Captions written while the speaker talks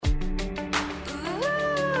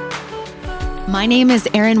My name is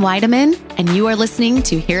Erin Weideman, and you are listening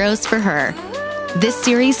to Heroes for Her. This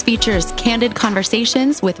series features candid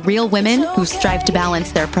conversations with real women who strive to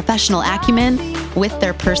balance their professional acumen with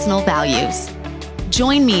their personal values.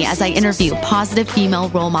 Join me as I interview positive female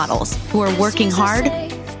role models who are working hard,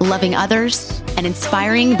 loving others, and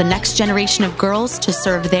inspiring the next generation of girls to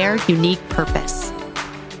serve their unique purpose.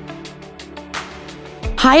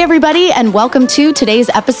 Hi, everybody, and welcome to today's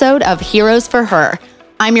episode of Heroes for Her.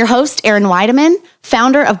 I'm your host, Erin Weideman,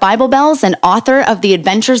 founder of Bible Bells and author of The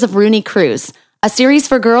Adventures of Rooney Cruz, a series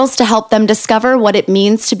for girls to help them discover what it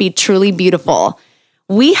means to be truly beautiful.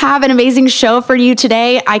 We have an amazing show for you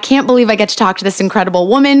today. I can't believe I get to talk to this incredible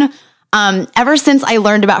woman. Ever since I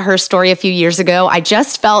learned about her story a few years ago, I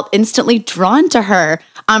just felt instantly drawn to her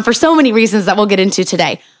for so many reasons that we'll get into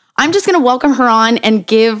today. I'm just going to welcome her on and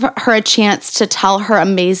give her a chance to tell her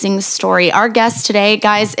amazing story. Our guest today,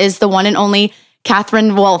 guys, is the one and only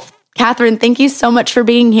Katherine Wolf. Katherine, thank you so much for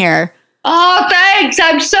being here. Oh, thanks.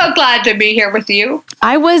 I'm so glad to be here with you.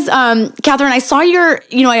 I was, Katherine, I saw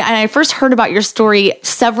I first heard about your story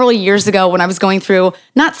several years ago when I was going through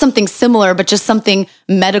not something similar, but just something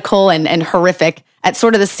medical and horrific at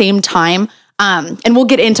sort of the same time. And we'll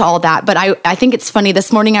get into all that. But I think it's funny.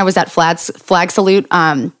 This morning I was at flag salute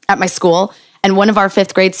at my school, and one of our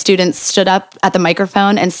fifth grade students stood up at the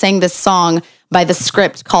microphone and sang this song by The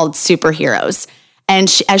Script called Superheroes. And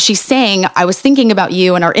as she sang, I was thinking about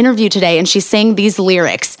you and our interview today, and she sang these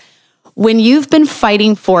lyrics. When you've been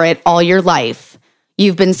fighting for it all your life,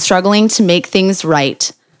 you've been struggling to make things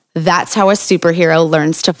right. That's how a superhero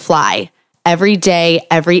learns to fly. Every day,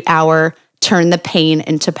 every hour, turn the pain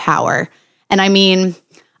into power. And I mean,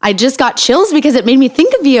 I just got chills because it made me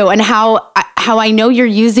think of you and how I know you're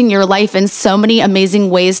using your life in so many amazing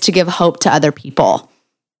ways to give hope to other people.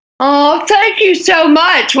 Oh, thank you so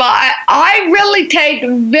much. Well, I really take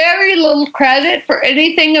very little credit for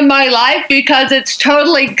anything in my life because it's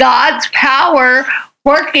totally God's power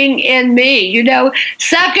working in me. You know,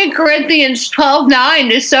 2 Corinthians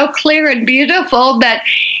 12:9 is so clear and beautiful that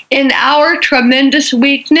in our tremendous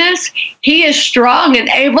weakness, He is strong and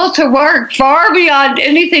able to work far beyond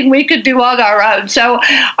anything we could do on our own. So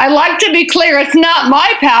I like to be clear, it's not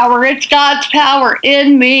my power, it's God's power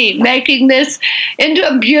in me, making this into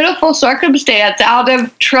a beautiful circumstance out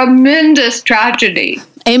of tremendous tragedy.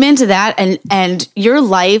 Amen to that. And your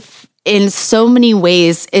life in so many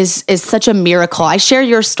ways is such a miracle. I share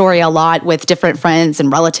your story a lot with different friends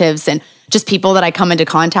and relatives and just people that I come into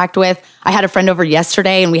contact with. I had a friend over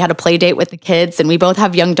yesterday and we had a play date with the kids, and we both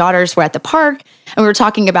have young daughters. We're at the park and we were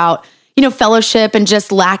talking about, fellowship and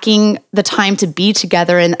just lacking the time to be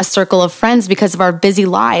together in a circle of friends because of our busy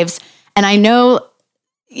lives. And I know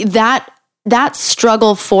that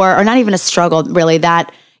struggle or not even a struggle really,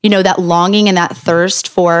 that longing and that thirst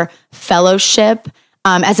for fellowship.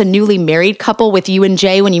 As a newly married couple with you and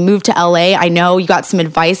Jay, when you moved to LA, I know you got some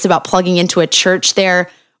advice about plugging into a church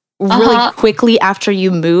there really quickly after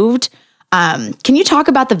you moved. Can you talk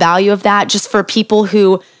about the value of that just for people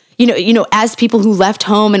who, as people who left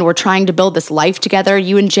home and were trying to build this life together,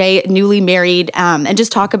 you and Jay, newly married, and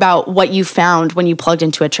just talk about what you found when you plugged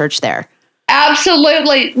into a church there?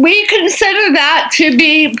 Absolutely. We consider that to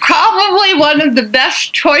be probably one of the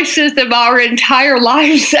best choices of our entire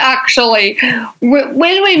lives, actually.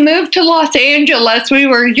 When we moved to Los Angeles, we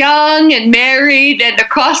were young and married and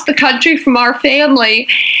across the country from our family.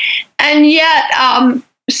 And yet,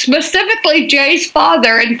 specifically Jay's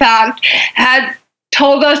father, in fact, had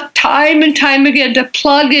told us time and time again to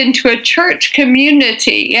plug into a church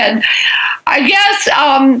community. And I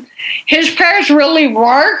guess his prayers really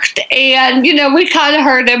worked. And, we kind of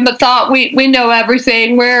heard him, but thought we know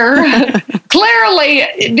everything. We're clearly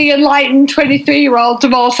the enlightened 23-year-olds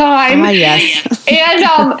of all time. Yes.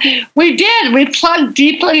 And we did. We plugged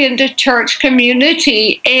deeply into church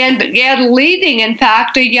community and began leading, in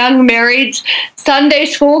fact, a young married Sunday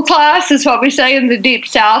school class, is what we say in the Deep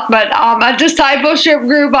South, but a discipleship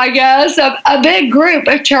group, I guess, a big group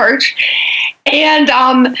at church. And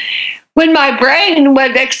when my brain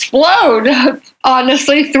would explode,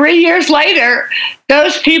 honestly, 3 years later,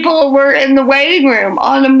 those people were in the waiting room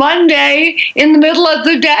on a Monday in the middle of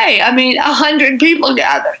the day. I mean, 100 people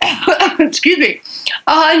gathered. Excuse me.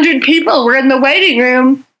 100 people were in the waiting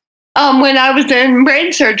room when I was in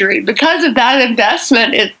brain surgery because of that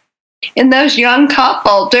investment in those young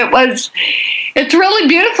couples. It's really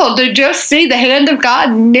beautiful to just see the hand of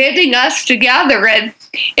God knitting us together. And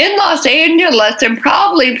in Los Angeles and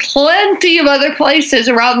probably plenty of other places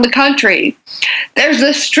around the country, there's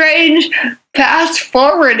this strange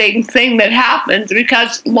fast-forwarding thing that happens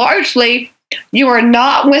because largely you are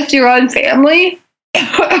not with your own family.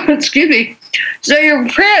 excuse me. So your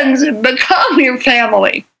friends become your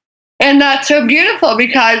family. And that's so beautiful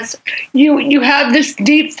because you have this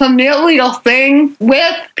deep familial thing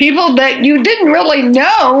with people that you didn't really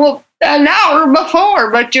know an hour before,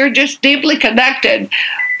 but you're just deeply connected.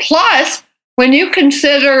 Plus, when you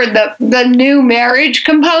consider the new marriage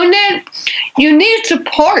component, you need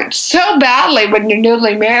support so badly when you're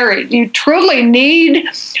newly married. You truly need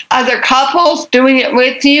other couples doing it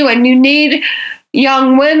with you, and you need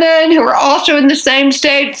young women who are also in the same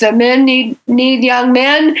stage. The men need young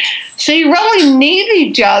men. So you really need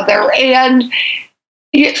each other. And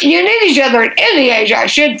you need each other at any age, I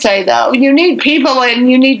should say, though. You need people,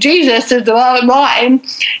 and you need Jesus is the bottom line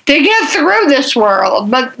to get through this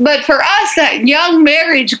world. But for us, that young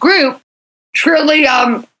marriage group truly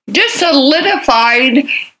just solidified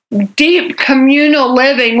deep communal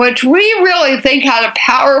living, which we really think had a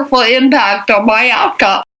powerful impact on my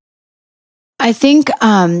outcome. I think,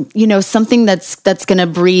 something that's going to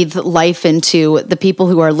breathe life into the people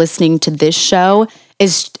who are listening to this show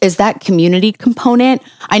is that community component.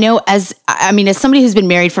 I know as somebody who's been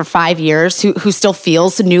married for 5 years, who still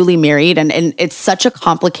feels newly married, and it's such a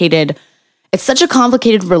complicated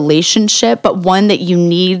relationship, but one that you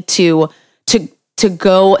need to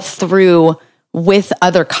go through with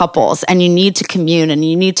other couples, and you need to commune, and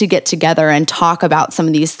you need to get together and talk about some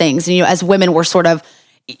of these things. And, as women, we're sort of,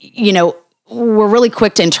 we're really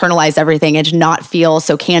quick to internalize everything and to not feel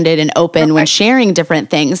so candid and open when sharing different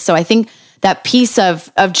things. So I think that piece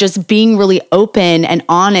of just being really open and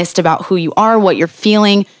honest about who you are, what you're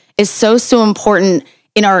feeling, is so important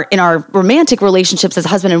in our romantic relationships as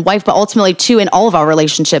husband and wife, but ultimately too in all of our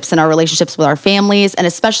relationships and our relationships with our families. And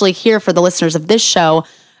especially here for the listeners of this show,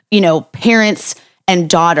 parents and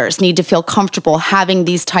daughters need to feel comfortable having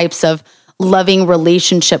these types of loving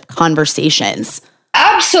relationship conversations.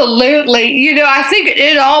 Absolutely. I think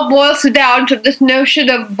it all boils down to this notion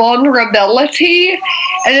of vulnerability. And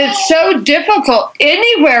it's so difficult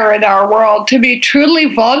anywhere in our world to be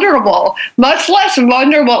truly vulnerable, much less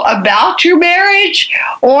vulnerable about your marriage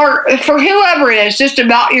or for whoever it is, just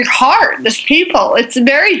about your heart, this people. It's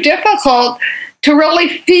very difficult to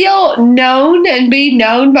really feel known and be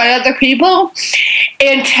known by other people.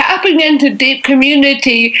 And tapping into deep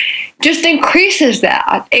community just increases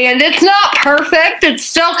that. And it's not perfect. It's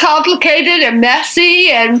still complicated and messy,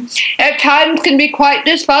 and at times can be quite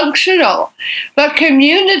dysfunctional. But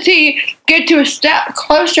community gets you a step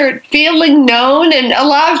closer at feeling known and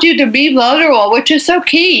allows you to be vulnerable, which is so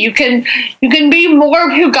key. You can be more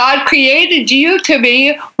of who God created you to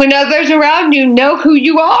be when others around you know who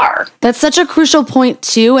you are. That's such a crucial point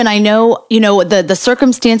too. And I know, the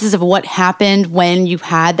circumstances of what happened when you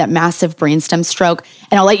had that massive brainstem stroke.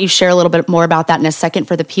 And I'll let you share a little bit more about that in a second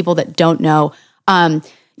for the people that don't know.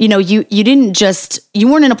 You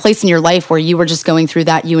weren't in a place in your life where you were just going through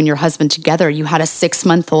that, you and your husband together. You had a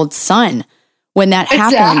 6-month-old son when that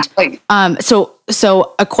happened. Exactly.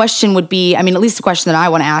 So a question would be, at least a question that I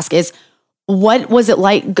want to ask is, what was it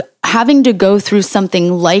like having to go through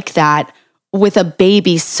something like that with a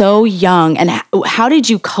baby so young? And how did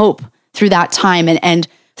you cope through that time and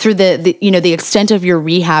through the extent of your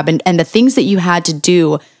rehab and the things that you had to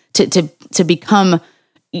do to become,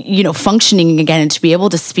 functioning again, and to be able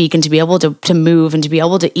to speak and to be able to move and to be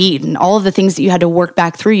able to eat, and all of the things that you had to work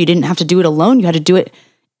back through? You didn't have to do it alone. You had to do it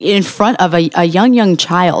in front of a young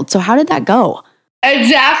child. So how did that go?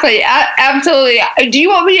 Exactly. Absolutely. Do you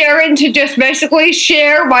want me, Erin, to just basically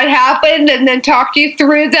share what happened and then talk you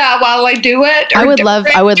through that while I do it? I would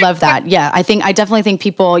love that. Yeah. I definitely think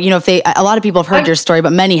people, a lot of people have heard your story,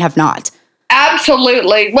 but many have not.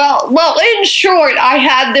 Absolutely. Well, in short, I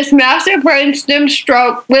had this massive brainstem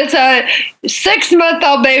stroke with a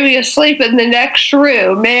 6-month-old baby asleep in the next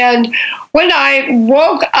room. And when I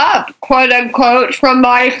woke up, quote unquote, from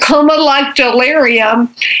my coma-like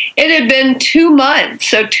delirium, it had been 2 months.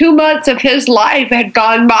 So 2 months of his life had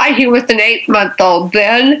gone by. He was an 8-month-old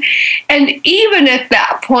then. And even at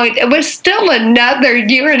that point, it was still another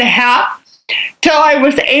year and a half till I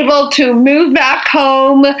was able to move back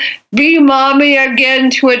home, be mommy again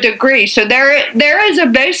to a degree. So there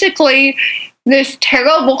is basically this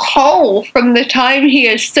terrible hole from the time he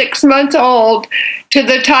is 6 months old to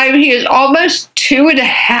the time he is almost 2.5,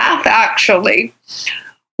 actually,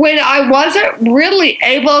 when I wasn't really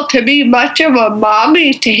able to be much of a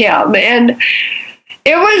mommy to him. And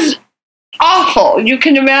it was awful. You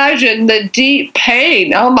can imagine the deep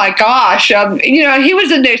pain. Oh my gosh. He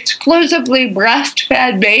was an exclusively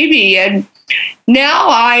breastfed baby, and now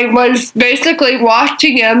I was basically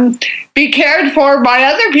watching him be cared for by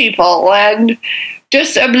other people. And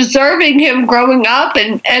just observing him growing up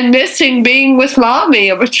and missing being with mommy.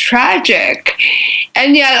 It was tragic.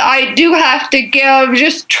 And yet I do have to give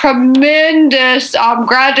just tremendous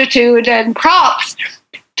gratitude and props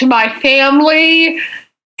to my family,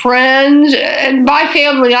 friends, and by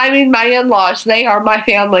family, I mean my in-laws. They are my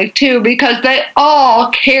family too, because they all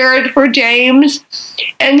cared for James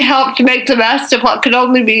and helped make the best of what could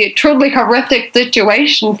only be a truly horrific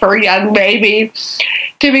situation for a young baby,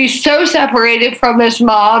 to be so separated from his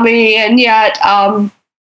mommy and yet,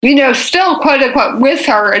 still quote unquote with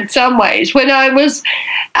her in some ways. When I was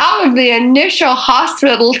out of the initial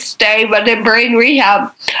hospital stay, but in brain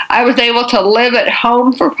rehab, I was able to live at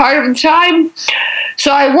home for part of the time.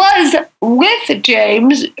 So I was with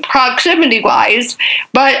James proximity-wise,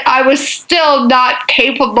 but I was still not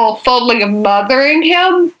capable fully of mothering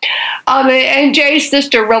him. And Jay's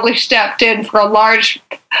sister really stepped in for a large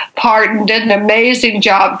part and did an amazing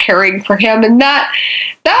job caring for him. And that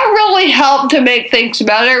really helped to make things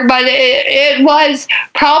better. But it was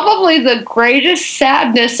probably the greatest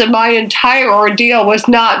sadness of my entire ordeal was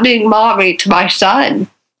not being mommy to my son.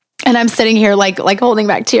 And I'm sitting here like holding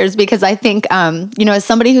back tears because I think, as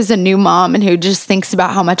somebody who's a new mom and who just thinks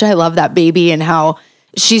about how much I love that baby and how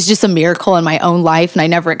she's just a miracle in my own life and I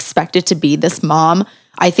never expected to be this mom.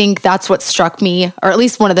 I think that's what struck me, or at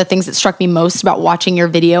least one of the things that struck me most about watching your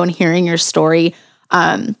video and hearing your story,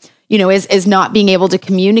 is not being able to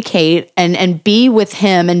communicate and be with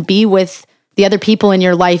him and be with the other people in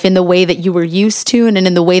your life in the way that you were used to and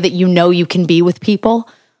in the way that you can be with people.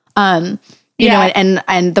 And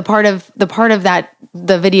the part of that,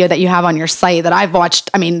 the video that you have on your site that I've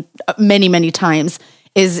watched, many, many times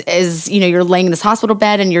is you're laying in this hospital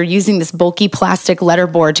bed and you're using this bulky plastic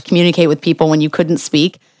letterboard to communicate with people when you couldn't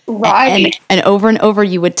speak. Right. And over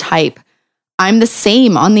you would type, "I'm the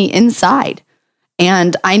same on the inside."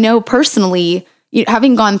 And I know personally,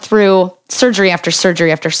 having gone through surgery after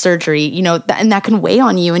surgery after surgery, and that can weigh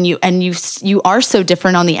on you and you are so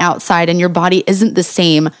different on the outside and your body isn't the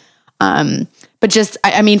same. But just,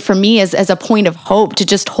 for me as a point of hope to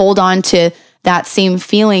just hold on to that same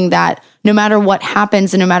feeling that no matter what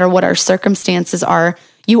happens and no matter what our circumstances are,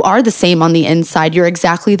 you are the same on the inside. You're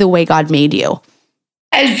exactly the way God made you.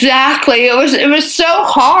 Exactly. It was so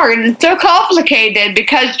hard and so complicated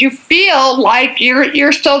because you feel like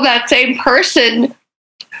you're still that same person.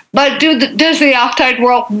 But does the outside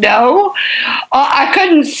world know? I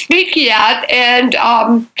couldn't speak yet and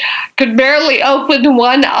could barely open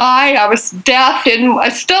one eye. I was deaf, and I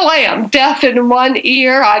still am deaf in one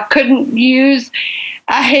ear. I couldn't use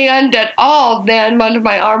a hand at all then. One of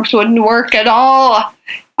my arms wouldn't work at all.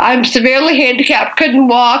 I'm severely handicapped, couldn't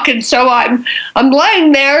walk, and so I'm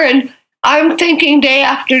laying there and I'm thinking day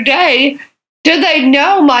after day, do they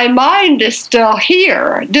know my mind is still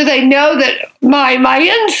here? Do they know that my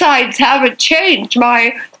insides haven't changed?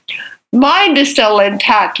 My mind is still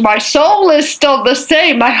intact. My soul is still the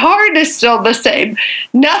same. My heart is still the same.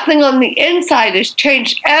 Nothing on the inside has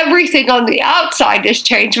changed. Everything on the outside has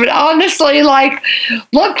changed. But honestly,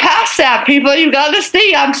 look past that, people. You got to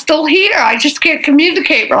see I'm still here. I just can't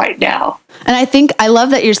communicate right now. And I think I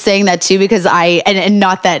love that you're saying that too, because and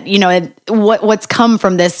not that, what's come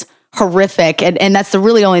from this horrific, and that's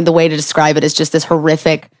really only the way to describe it is just this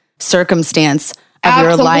horrific circumstance of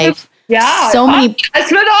Absolutely. your life. Yeah, so many. It's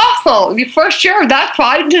been awful for sure. That's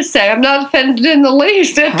fine to say. I'm not offended in the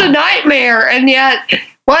least. It's a nightmare, and yet,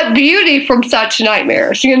 what beauty from such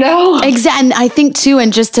nightmares, Exactly. And I think too,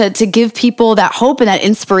 and just to give people that hope and that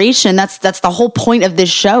inspiration. That's the whole point of this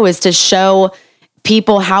show, is to show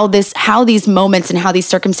people how these moments and how these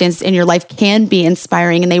circumstances in your life can be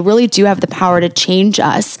inspiring, and they really do have the power to change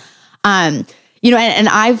us. And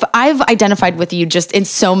I've identified with you just in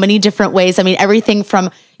so many different ways. Everything from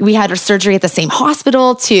we had our surgery at the same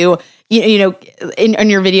hospital to, in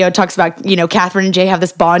your video, it talks about, Catherine and Jay have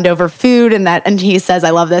this bond over food and he says, I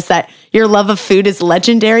love this, that your love of food is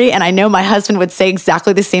legendary. And I know my husband would say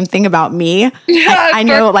exactly the same thing about me. Yeah, I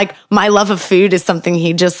know my love of food is something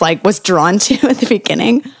he just was drawn to at the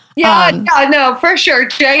beginning. Yeah, no, for sure.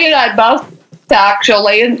 Jay and I both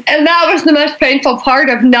actually, and that was the most painful part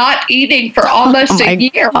of not eating for almost a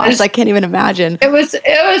year. Gosh, I can't even imagine. It was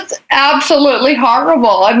absolutely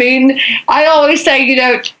horrible. I always say,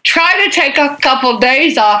 try to take a couple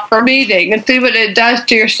days off from eating and see what it does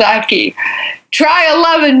to your psyche. Try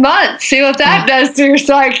 11 months, see what that does to your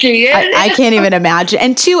psyche. I can't even imagine.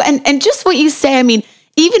 And just what you say,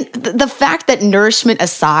 even the fact that nourishment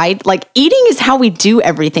aside, eating is how we do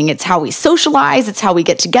everything. It's how we socialize. It's how we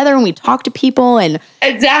get together and we talk to people. And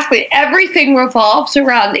exactly, everything revolves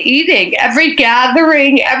around eating. Every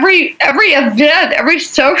gathering, every event, every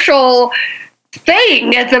social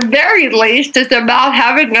thing, at the very least, is about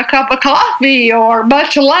having a cup of coffee, or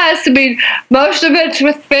much less. I mean, most of it's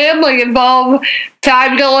with family, involve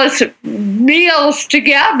fabulous meals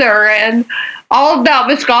together, and all of that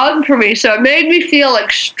was gone for me. So it made me feel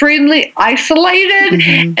extremely isolated,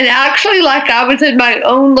 and actually like I was in my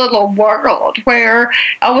own little world where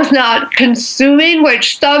I was not consuming,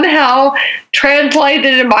 which somehow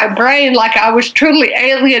translated in my brain like I was truly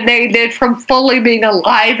alienated from fully being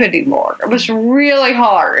alive anymore. It was really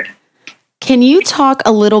hard. Can you talk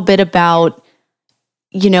a little bit about,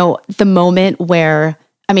 the moment where,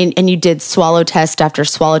 and you did swallow test after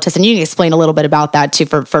swallow test, and you can explain a little bit about that too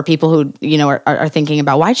for people who, are thinking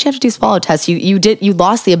about, why did you have to do swallow tests? You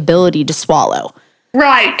lost the ability to swallow.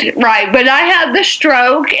 Right. When I had the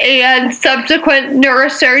stroke and subsequent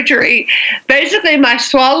neurosurgery, basically my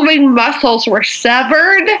swallowing muscles were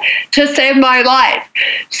severed to save my life.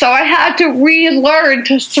 So I had to relearn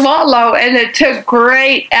to swallow, and it took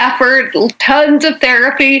great effort, tons of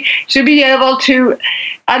therapy to be able to,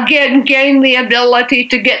 again, gain the ability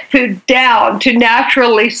to get food down, to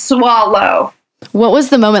naturally swallow. What was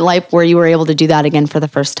the moment like where you were able to do that again for the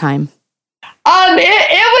first time?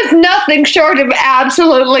 It was nothing short of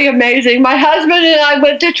absolutely amazing. My husband and I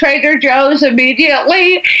went to Trader Joe's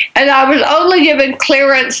immediately, and I was only given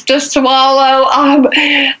clearance to swallow,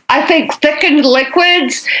 I think, thickened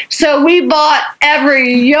liquids. So we bought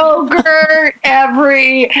every yogurt,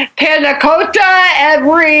 every panna cotta,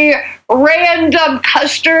 every random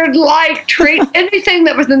custard-like treat, anything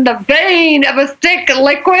that was in the vein of a thick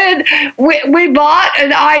liquid, we bought,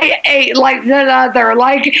 and I ate like none other.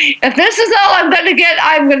 Like, if this is all I'm going to get,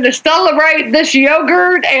 I'm going to celebrate this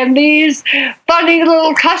yogurt and these funny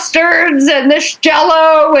little custards and this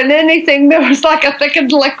Jell-O and anything that was like a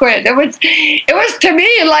thickened liquid. It was to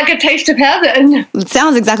me like a taste of heaven. It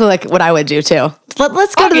sounds exactly like what I would do too.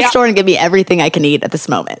 Let's go to the store and give me everything I can eat at this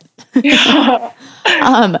moment.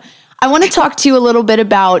 I want to talk to you a little bit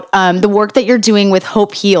about the work that you're doing with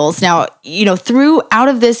Hope Heals. Now, out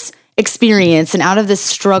of this experience and out of this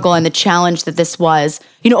struggle and the challenge that this was,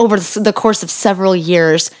 over the course of several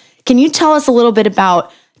years, can you tell us a little bit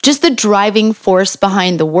about just the driving force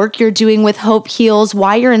behind the work you're doing with Hope Heals,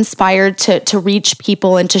 why you're inspired to reach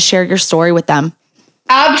people and to share your story with them?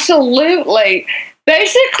 Absolutely.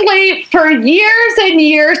 Basically, for years and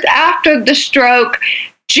years after the stroke,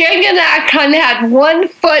 Jay and I kind of had one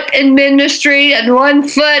foot in ministry and one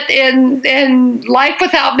foot in life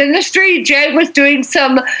without ministry. Jay was doing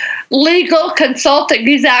some legal consulting.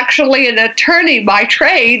 He's actually an attorney by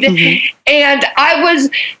trade. And I was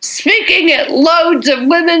speaking at loads of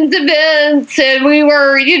women's events, and we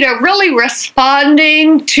were, really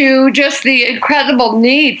responding to just the incredible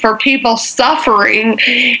need for people suffering,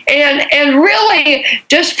 and really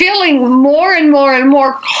just feeling more and more and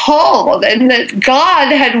more called, and that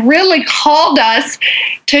God had really called us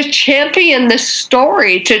to champion this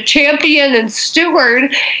story, to champion and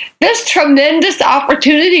steward this tremendous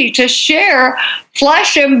opportunity to share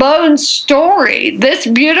flesh and bone story, this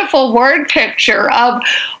beautiful word picture of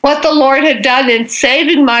what the Lord had done in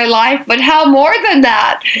saving my life, but how more than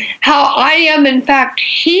that, how I am in fact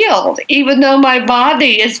healed, even though my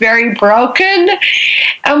body is very broken.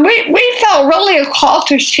 And we felt really a call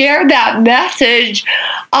to share that message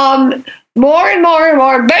more and more and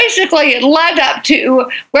more. Basically, it led up to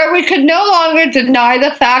where we could no longer deny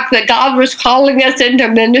the fact that God was calling us into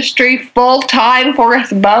ministry full time for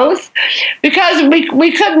us both, because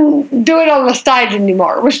we couldn't do it on the side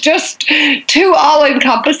anymore. It was just too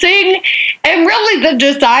all-encompassing. And really the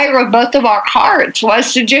desire of both of our hearts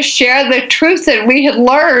was to just share the truth that we had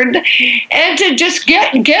learned, and to just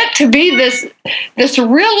get to be this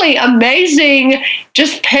really amazing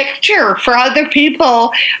just picture for other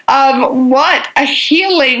people of what a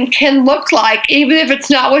healing can look like, even if it's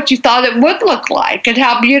not what you thought it would look like, and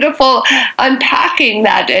how beautiful unpacking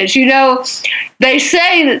that is. They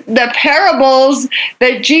say the parables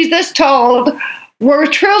that Jesus told were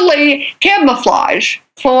truly camouflage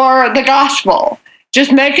for the gospel.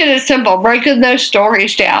 Just making it simple, breaking those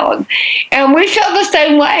stories down. And we feel the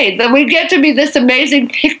same way, that we get to be this amazing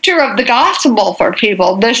picture of the gospel for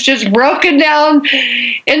people, this just broken down,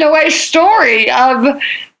 in a way, story of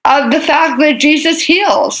the fact that Jesus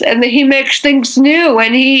heals, and that he makes things new,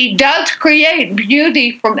 and he does create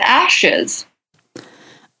beauty from ashes.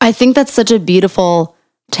 I think that's such a beautiful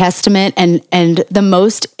testament, and the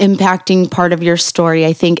most impacting part of your story,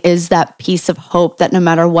 I think, is that piece of hope that no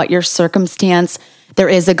matter what your circumstance, there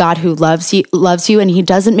is a God who loves you, and he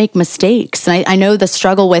doesn't make mistakes. And I know the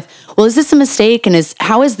struggle with, well, is this a mistake? And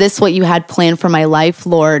how is this what you had planned for my life,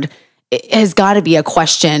 Lord? has got to be a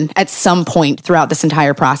question at some point throughout this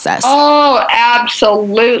entire process. Oh,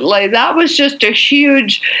 absolutely. That was just a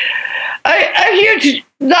huge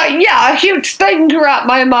thing to wrap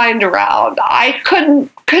my mind around. I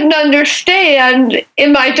couldn't understand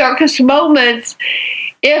in my darkest moments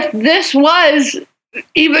if this was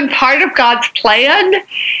even part of God's plan,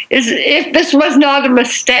 is if this was not a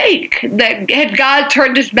mistake, that had God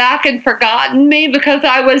turned his back and forgotten me because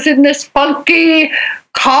I was in this funky,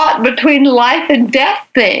 caught between life and death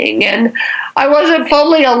thing, and I wasn't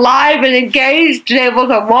fully alive and engaged and able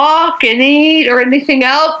to walk and eat or anything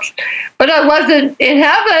else, but I wasn't in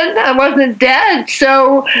heaven, I wasn't dead,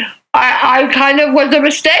 so I kind of was a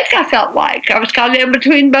mistake. I felt like I was kind of in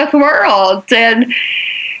between both worlds, and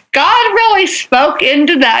God really spoke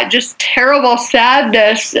into that just terrible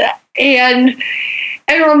sadness and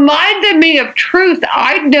reminded me of truth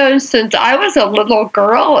I'd known since I was a little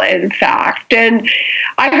girl, in fact. And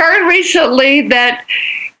I heard recently that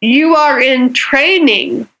you are in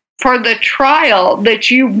training for the trial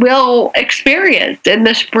that you will experience in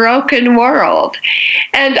this broken world.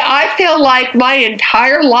 And I feel like my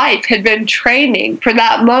entire life had been training for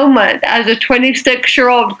that moment as a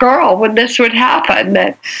 26-year-old girl when this would happen,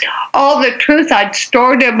 that all the truth I'd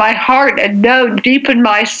stored in my heart and known deep in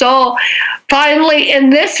my soul, finally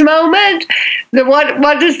in this moment,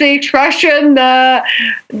 what is the expression? The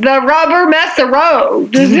rubber met the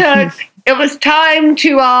road. It was time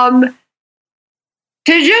to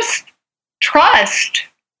just trust,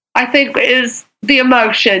 I think, is the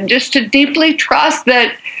emotion. Just to deeply trust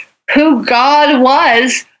that who God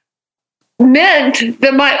was meant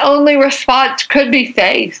that my only response could be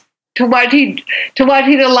faith to what he'd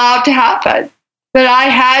allowed to happen. That I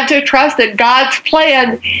had to trust that God's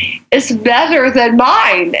plan is better than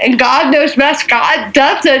mine, and God knows best. God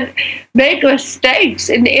doesn't make mistakes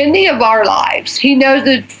in any of our lives. He knows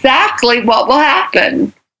exactly what will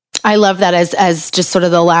happen. I love that as just sort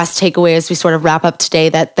of the last takeaway as we sort of wrap up today,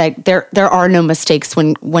 that there are no mistakes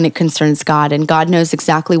when it concerns God, and God knows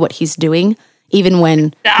exactly what he's doing, even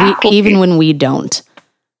when we don't.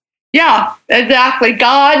 Yeah, exactly.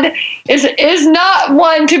 God is not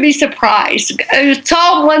one to be surprised. In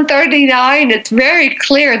Psalm 139, it's very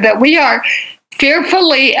clear that we are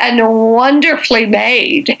fearfully and wonderfully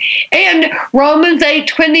made. And Romans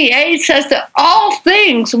 8:28 says that all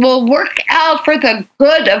things will work out for the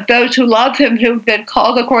good of those who love him, who've been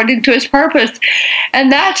called according to his purpose. And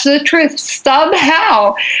that's the truth.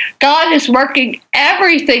 Somehow, God is working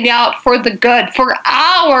everything out for the good, for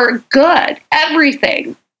our good,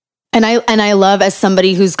 everything. And I love, as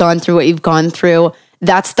somebody who's gone through what you've gone through,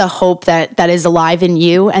 that's the hope that is alive in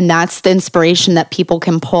you, and that's the inspiration that people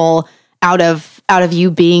can pull out of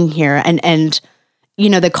you being here, and you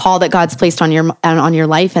know, the call that God's placed on your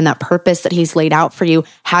life and that purpose that he's laid out for you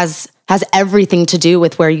has everything to do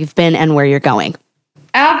with where you've been and where you're going.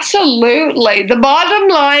 Absolutely. The bottom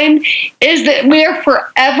line is that we are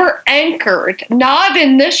forever anchored, not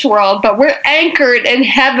in this world, but we're anchored in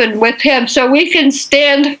heaven with him, so we can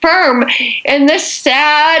stand firm in this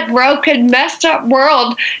sad, broken, messed up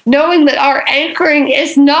world, knowing that our anchoring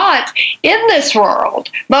is not in this world,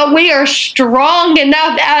 but we are strong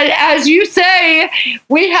enough. As you say,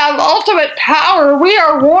 we have ultimate power. We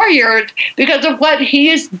are warriors because of what he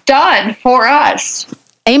has done for us.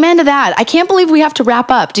 Amen to that. I can't believe we have to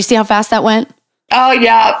wrap up. Do you see how fast that went? Oh,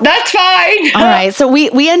 yeah, that's fine. All right. So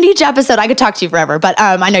we end each episode. I could talk to you forever, but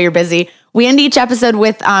I know you're busy. We end each episode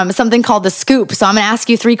with something called the scoop. So I'm going to ask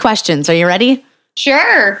you 3 questions. Are you ready?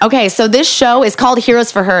 Sure. Okay. So this show is called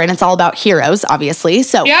Heroes for Her, and it's all about heroes, obviously.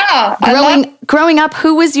 So yeah, growing up,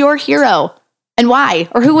 who was your hero and why?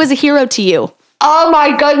 Or who was a hero to you? Oh,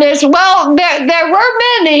 my goodness. Well, there were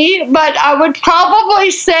many, but I would probably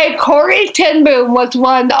say Corrie ten Boom was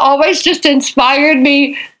one that always just inspired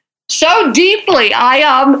me so deeply.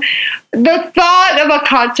 The thought of a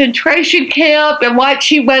concentration camp and what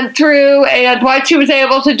she went through and what she was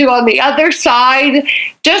able to do on the other side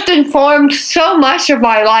just informed so much of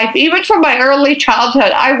my life, even from my early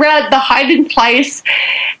childhood. I read The Hiding Place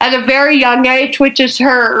at a very young age, which is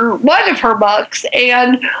one of her books,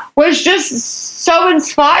 and was just so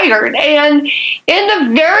inspired. And in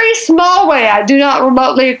a very small way, I do not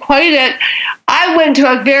remotely equate it, I went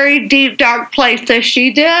to a very deep, dark place as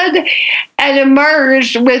she did and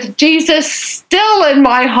emerged with Jesus still in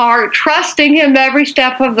my heart, trusting him every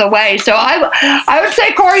step of the way. So I would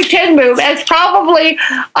say Corrie ten Boom, as probably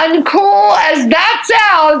uncool as that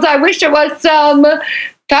sounds. I wish it was some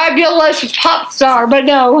fabulous pop star, but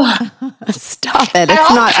no. Stop it. It's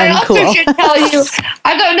not uncool. I also should tell you,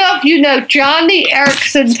 I don't know if you know Johnny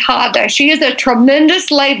Erickson Tada. She is a tremendous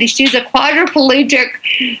lady. She's a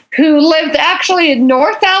quadriplegic who lives actually in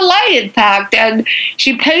North LA, in fact, and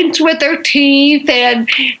she paints with her teeth, and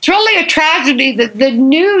it's really a tragedy that the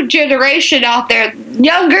new generation out there,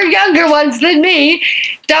 younger ones than me,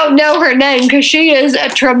 don't know her name, because she is a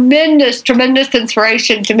tremendous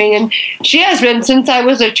inspiration to me, and she has been since I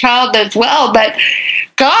was a child as well. But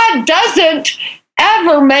God doesn't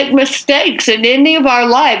ever make mistakes in any of our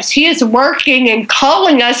lives. He is working and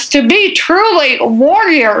calling us to be truly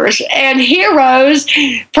warriors and heroes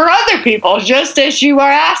for other people, just as you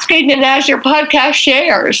are asking and as your podcast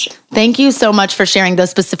shares. Thank you so much for sharing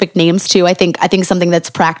those specific names too. I think something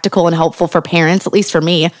that's practical and helpful for parents, at least for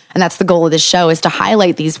me, and that's the goal of this show, is to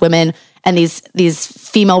highlight these women and these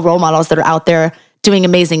female role models that are out there doing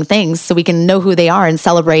amazing things so we can know who they are and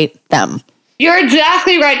celebrate them. You're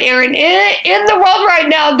exactly right, Erin. In the world right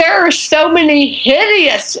now, there are so many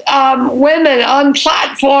hideous women on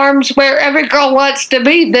platforms where every girl wants to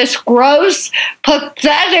be this gross,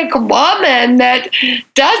 pathetic woman that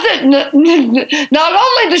doesn't, not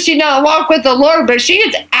only does she not walk with the Lord, but she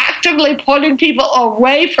is actively pulling people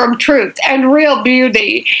away from truth and real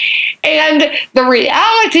beauty. And the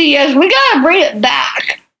reality is we got to bring it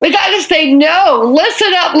back. We got to say, no,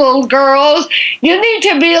 listen up, little girls. You need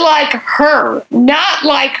to be like her, not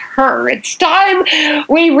like her. It's time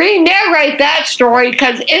we re-narrate that story,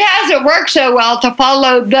 because it hasn't worked so well to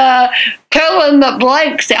follow the fill in the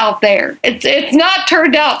blanks out there. It's not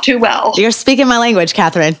turned out too well. You're speaking my language,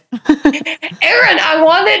 Catherine. Erin, I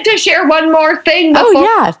wanted to share one more thing before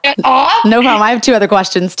we get off. No problem. I have 2 other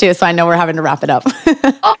questions too, so I know we're having to wrap it up.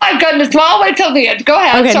 Oh my goodness. Well, I'll wait till the end. Go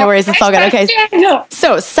ahead. Okay, no worries. It's all good. Okay.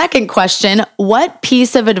 So, second question, what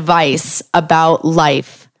piece of advice about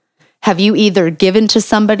life have you either given to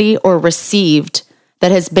somebody or received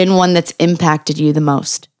that has been one that's impacted you the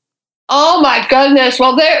most? Oh my goodness.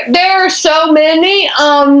 Well, there are so many.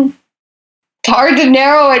 It's hard to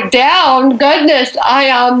narrow it down. Goodness,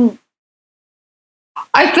 I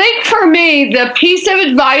think for me, the piece of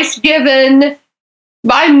advice given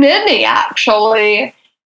by many, actually,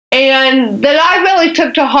 and that I really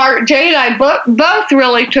took to heart, Jay and I both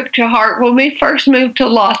really took to heart when we first moved to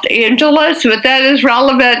Los Angeles, but that is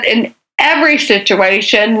relevant in every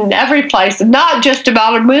situation, in every place, not just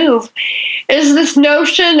about a move, is this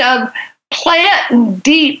notion of plant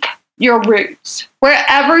deep your roots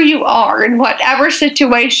wherever you are, in whatever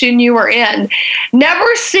situation you are in.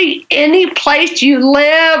 Never see any place you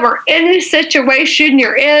live or any situation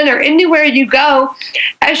you're in or anywhere you go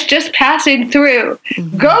as just passing through.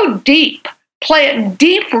 Mm-hmm. Go deep. Plant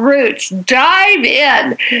deep roots, dive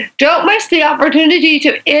in. Don't miss the opportunity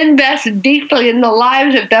to invest deeply in the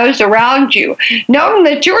lives of those around you, knowing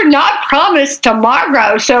that you're not promised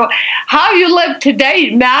tomorrow. So how you live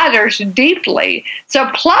today matters deeply. So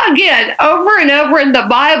plug in. Over and over in the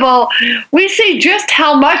Bible, we see just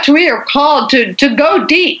how much we are called to go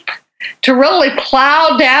deep, to really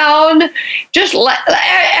plow down,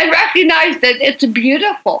 and recognize that it's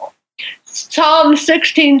beautiful. Psalm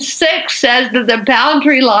 16:6 says that the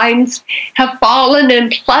boundary lines have fallen in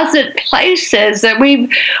pleasant places, that we've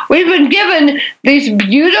been given this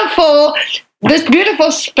beautiful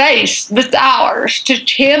space that's ours to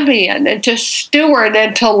champion and to steward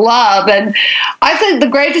and to love. And I think the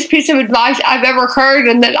greatest piece of advice I've ever heard,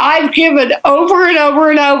 and that I've given over and over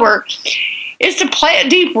and over, is to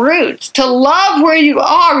plant deep roots, to love where you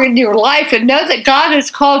are in your life and know that God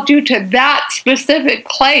has called you to that specific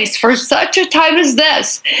place for such a time as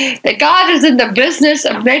this, that God is in the business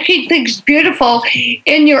of making things beautiful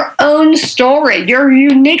in your own story, your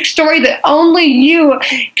unique story that only you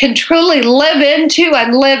can truly live into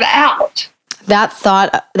and live out. That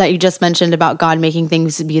thought that you just mentioned about God making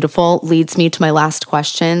things beautiful leads me to my last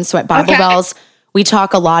question. So at Bible Bells, we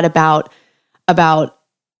talk a lot about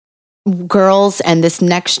girls and this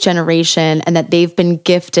next generation, and that they've been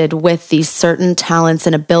gifted with these certain talents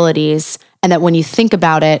and abilities, and that when you think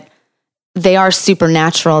about it, they are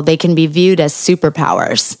supernatural. They can be viewed as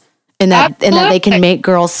superpowers, and that they can make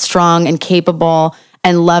girls strong and capable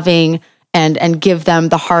and loving and give them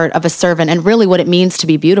the heart of a servant and really what it means to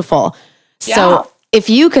be beautiful. Yeah. So if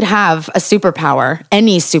you could have a superpower,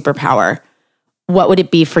 any superpower, what would it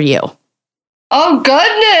be for you? Oh,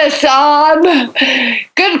 goodness.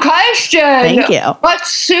 Good question. Thank you. What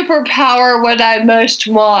superpower would I most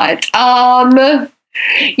want?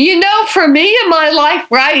 For me in my life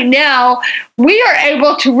right now, we are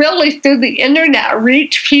able to really, through the internet,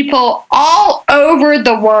 reach people all over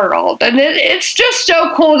the world. And it's just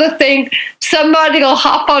so cool to think somebody will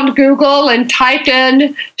hop on Google and type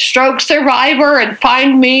in stroke survivor and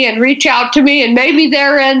find me and reach out to me. And maybe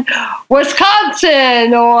they're in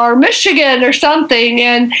Wisconsin or Michigan or something.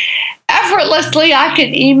 And effortlessly, I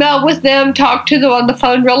can email with them, talk to them on the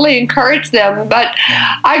phone, really encourage them. But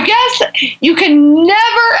I guess you can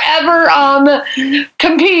never, ever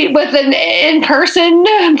compete with an in-person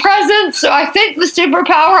presence. So I think the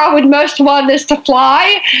superpower I would most want is to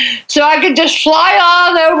fly. So I could just fly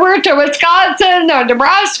on over to Wisconsin or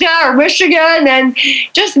Nebraska or Michigan and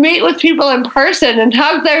just meet with people in person and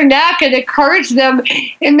hug their neck and encourage them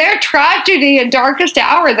in their tragedy and darkest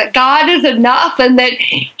hour that God is enough and that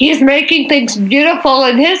He's making things beautiful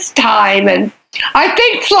in His time. And I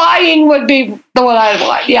think flying would be the one I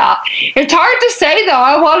want. Yeah. It's hard to say, though.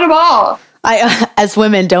 I want them all. As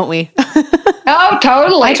women, don't we? Oh,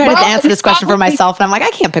 totally. I try to answer this question for myself, and I'm like, I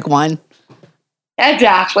can't pick one.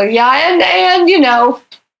 Exactly. Yeah. And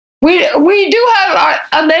we do have our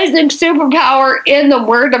amazing superpower in the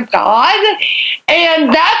Word of God,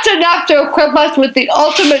 and that's enough to equip us with the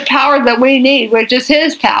ultimate power that we need, which is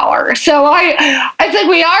His power. So I think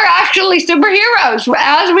we are actually superheroes,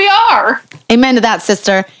 as we are. Amen to that,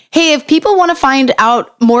 sister. Hey, if people want to find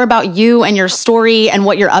out more about you and your story and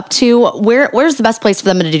what you're up to, where's the best place for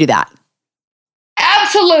them to do that?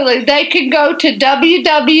 Absolutely. They can go to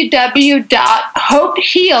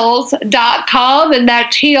www.hopeheals.com, and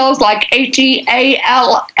that's heals like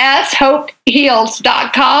HEALS,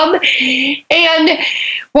 hopeheals.com. And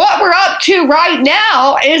what we're up to right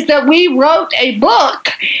now is that we wrote a book,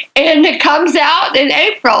 and it comes out in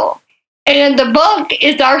April. And the book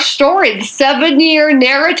is our story, the 7-year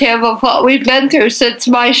narrative of what we've been through since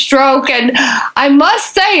my stroke. And I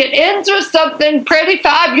must say, it ends with something pretty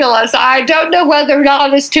fabulous. I don't know whether or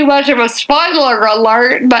not it's too much of a spoiler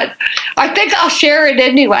alert, but I think I'll share it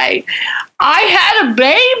anyway. I had a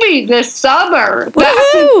baby this summer. Back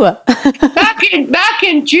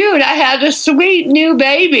in June, I had a sweet new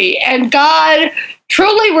baby, and God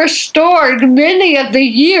truly restored many of the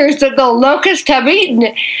years that the locusts have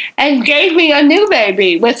eaten and gave me a new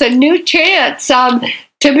baby with a new chance to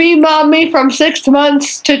be mommy from 6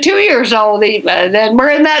 months to 2 years old even. And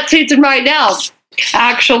we're in that season right now,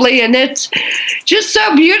 actually, and it's just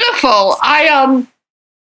so beautiful. I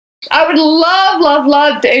would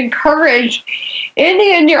love to encourage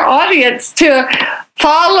any in your audience to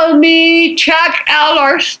follow me, check out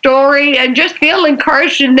our story, and just feel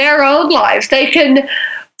encouraged in their own lives. They can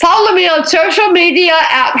follow me on social media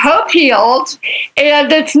at Hope Heals,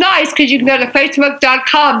 and it's nice because you can go to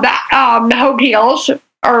facebook.com Hope Heals,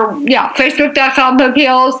 facebook.com Hope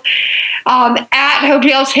Heals, at Hope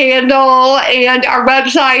Heals handle, and our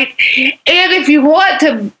website. And if you want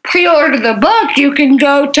to pre-order the book, you can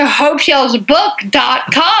go to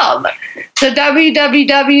hopehealsbook.com. So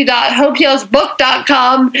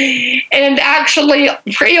www.hopehealsbook.com and actually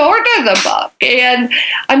pre-order the book. And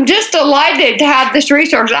I'm just delighted to have this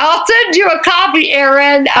resource. I'll send you a copy,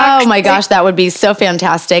 Erin. Oh my gosh, that would be so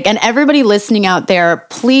fantastic. And everybody listening out there,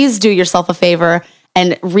 please do yourself a favor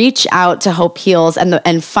and reach out to Hope Heals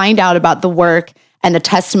and find out about the work and the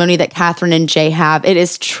testimony that Catherine and Jay have. It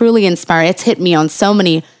is truly inspiring. It's hit me on so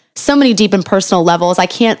many deep and personal levels. I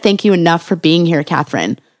can't thank you enough for being here,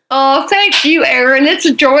 Catherine. Oh, thank you, Erin. It's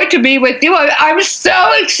a joy to be with you. I'm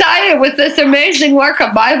so excited with this amazing work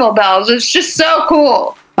of Bible Bells. It's just so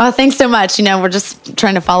cool. Oh, thanks so much. We're just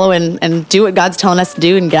trying to follow and do what God's telling us to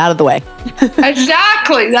do and get out of the way.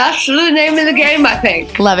 Exactly. That's the name of the game, I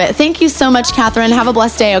think. Love it. Thank you so much, Catherine. Have a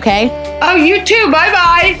blessed day, okay? Oh, you too.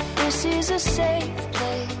 Bye-bye.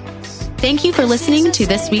 Thank you for listening to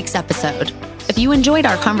this week's episode. If you enjoyed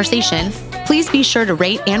our conversation, please be sure to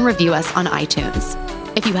rate and review us on iTunes.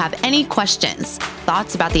 If you have any questions,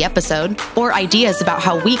 thoughts about the episode, or ideas about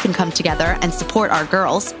how we can come together and support our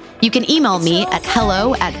girls, you can email me at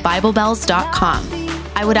hello@biblebells.com.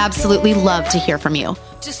 I would absolutely love to hear from you.